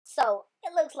So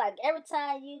it looks like every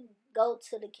time you go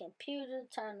to the computer,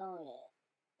 turn on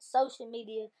social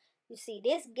media, you see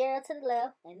this girl to the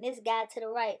left and this guy to the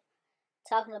right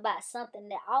talking about something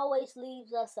that always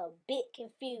leaves us a bit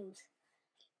confused.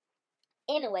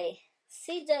 Anyway,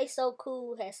 CJ So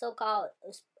Cool has so-called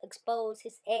exposed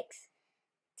his ex,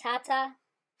 Tata,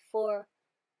 for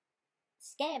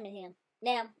scamming him.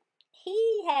 Now,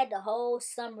 he had the whole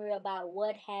summary about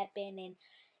what happened, and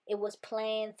it was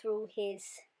planned through his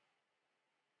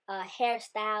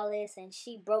hairstylist, and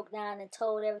she broke down and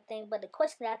told everything. But the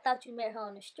question, I thought you met her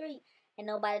on the street and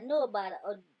nobody knew about it,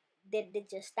 or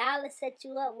did your stylist set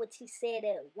you up, which he said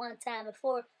at one time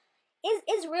before?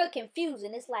 It's real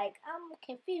confusing. It's like I'm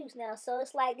confused now. So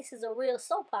it's like this is a real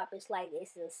soap opera. It's like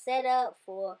it's a setup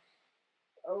for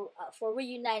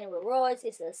reuniting with Royce.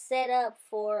 It's a setup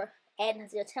for adding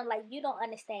to your time. Like, you don't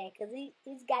understand, because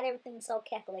he's got everything so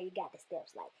calculated. He got the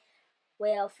steps. Like,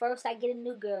 well, first I get a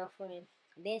new girlfriend,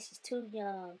 then she's too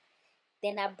young,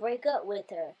 then I break up with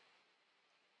her,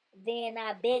 then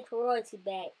I beg for royalty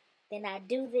back, then I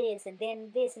do this, and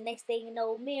then this, and next thing you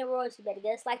know, me and royalty back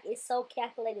together. It's like it's so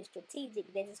calculated,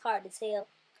 strategic, that it's hard to tell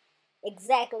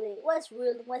exactly what's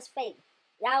real and what's fake.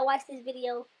 Y'all watch this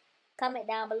video, comment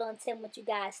down below and tell me what you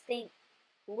guys think,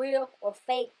 real or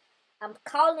fake. I'm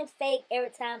calling fake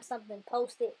every time something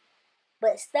posted,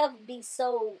 but stuff be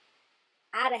so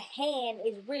out of hand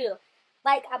is real.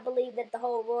 Like, I believe that the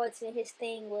whole royalty and his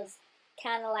thing was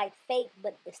kind of like fake,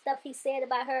 but the stuff he said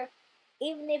about her,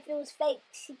 even if it was fake,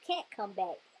 she can't come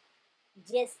back.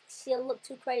 Just, she'll look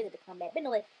too crazy to come back. But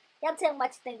anyway, y'all tell me what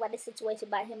you think about this situation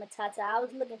about him and Tata. I was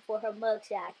looking for her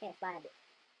mugshot. I can't find it.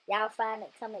 Y'all find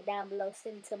it, comment down below.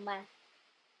 Send it to my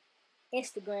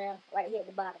Instagram right here at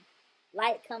the bottom.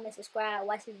 Like, comment, subscribe,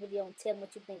 watch this video, and tell me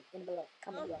what you think in below.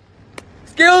 Comment below.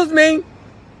 Excuse me?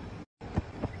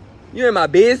 You in my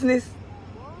business?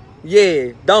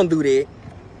 Yeah, don't do that.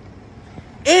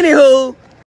 Anywho.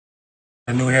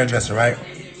 A new hairdresser, right?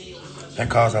 That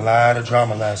caused a lot of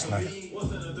drama last night.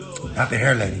 Not the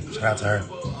hair lady, shout out to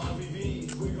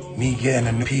her. Me getting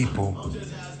the new people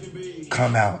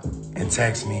come out and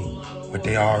text me what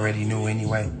they already knew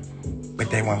anyway, but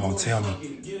they weren't gonna tell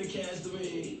me.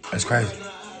 That's crazy.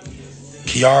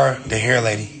 Kiara, the hair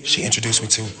lady, she introduced me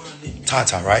to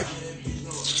Tata, right?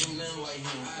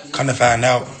 Come to find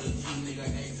out,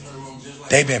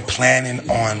 they've been planning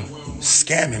on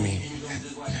scamming me.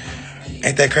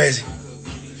 Ain't that crazy?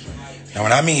 Now,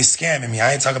 when I mean scamming me,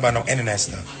 I ain't talking about no internet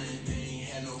stuff.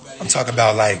 I'm talking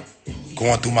about, like,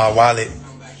 going through my wallet,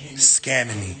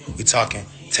 scamming me. We talking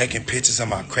taking pictures of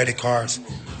my credit cards,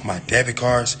 my debit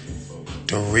cards,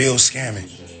 the real scamming.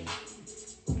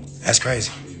 That's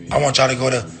crazy. I want y'all to go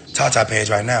to Tata page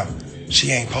right now.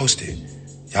 She ain't posted.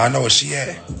 Y'all know where she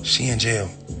at? She in jail.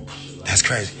 That's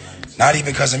crazy. Not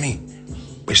even because of me,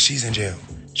 but she's in jail.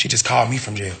 She just called me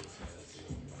from jail.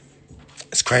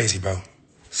 It's crazy, bro.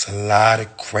 It's a lot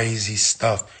of crazy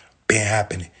stuff been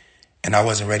happening, and I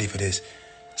wasn't ready for this.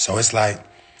 So it's like,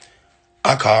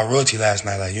 I called Royalty last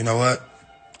night, like, you know what?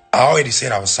 I already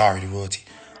said I was sorry to Royalty.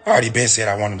 I already been said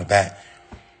I wanted her back.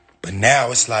 But now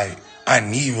it's like, I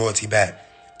need Royalty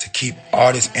back to keep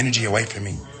all this energy away from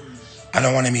me. I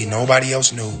don't want to meet nobody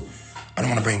else new. I don't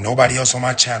want to bring nobody else on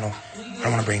my channel. I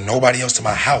don't want to bring nobody else to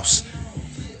my house.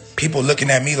 People looking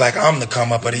at me like I'm the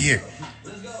come up of the year.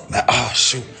 Like, oh,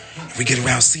 shoot. If we get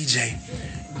around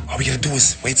CJ, all we gotta do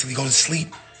is wait till he go to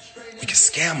sleep. We can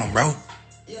scam him, bro.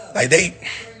 Like,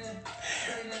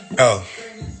 bro.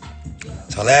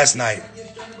 So last night,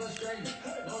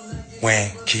 when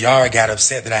Kiara got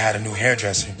upset that I had a new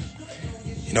hairdresser,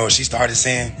 you know what she started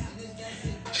saying?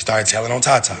 She started telling on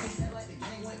Tata.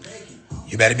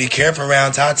 You better be careful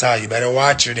around Tata. You better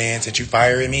watch her then. Since you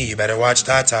firing me, you better watch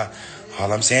Tata.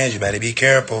 All I'm saying is you better be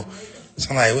careful.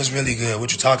 So I'm like, it was really good.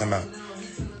 What you talking about?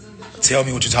 Tell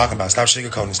me what you're talking about. Stop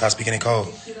sugarcoating. Stop speaking in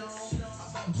code.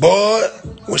 Boy,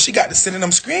 when she got to sending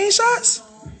them screenshots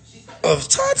of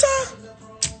Tata,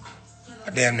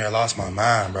 I damn near lost my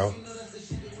mind, bro.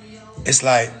 It's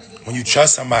like, when you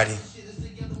trust somebody,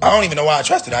 I don't even know why I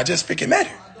trusted her. I just freaking met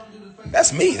her.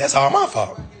 That's me. That's all my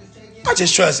fault. I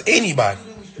just trust anybody.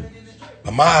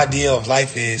 But my idea of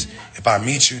life is, if I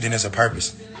meet you, then there's a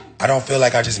purpose. I don't feel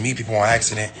like I just meet people on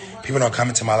accident. People don't come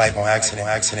into my life on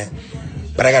accident.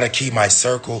 But I got to keep my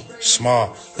circle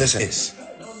small. Listen,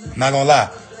 I'm not going to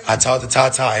lie. I talked to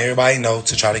Tata, everybody know,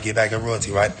 to try to get back her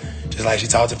royalty, right? Just like she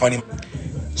talked to Funny.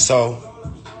 So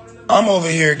I'm over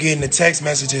here getting the text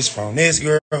messages from this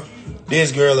girl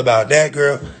about that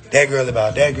girl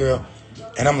about that girl.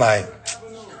 And I'm like,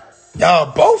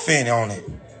 y'all both in on it.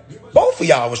 Both of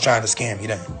y'all was trying to scam me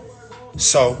then.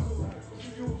 So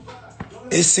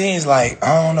it seems like,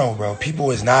 I don't know, bro,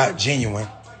 people is not genuine.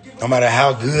 No matter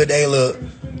how good they look,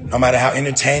 no matter how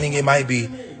entertaining it might be,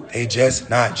 they just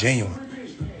not genuine.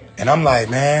 And I'm like,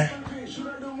 man,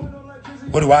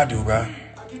 what do I do, bro?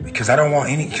 Because I don't want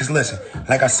any, because listen,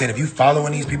 like I said, if you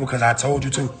following these people because I told you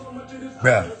to,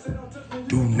 bro,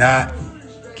 do not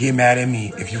get mad at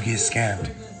me if you get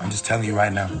scammed. I'm just telling you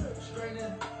right now.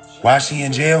 Why she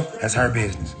in jail, that's her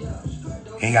business.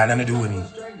 Ain't got nothing to do with me.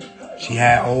 She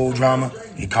had old drama.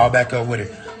 He called back up with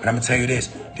her. But I'm going to tell you this.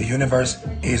 The universe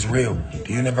is real.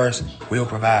 The universe will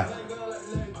provide.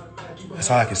 That's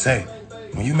all I can say.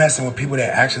 When you messing with people that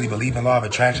actually believe in law of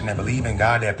attraction, that believe in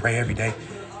God, that pray every day,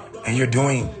 and you're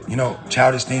doing,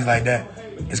 childish things like that,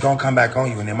 it's going to come back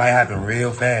on you, and it might happen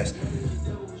real fast.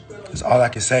 That's all I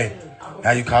can say.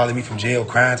 Now you calling me from jail,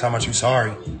 crying, talking about you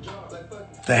sorry.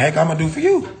 What the heck I'm going to do for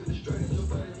you?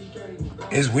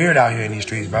 It's weird out here in these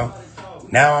streets, bro.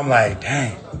 Now I'm like,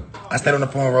 dang. I stayed on the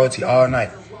phone with royalty all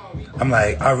night. I'm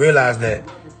like, I realized that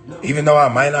even though I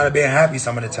might not have been happy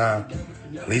some of the time,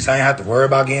 at least I ain't have to worry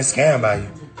about getting scammed by you.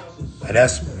 Like,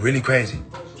 that's really crazy.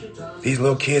 These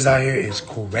little kids out here is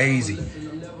crazy.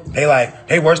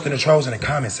 They worse than the trolls in the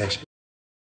comment section.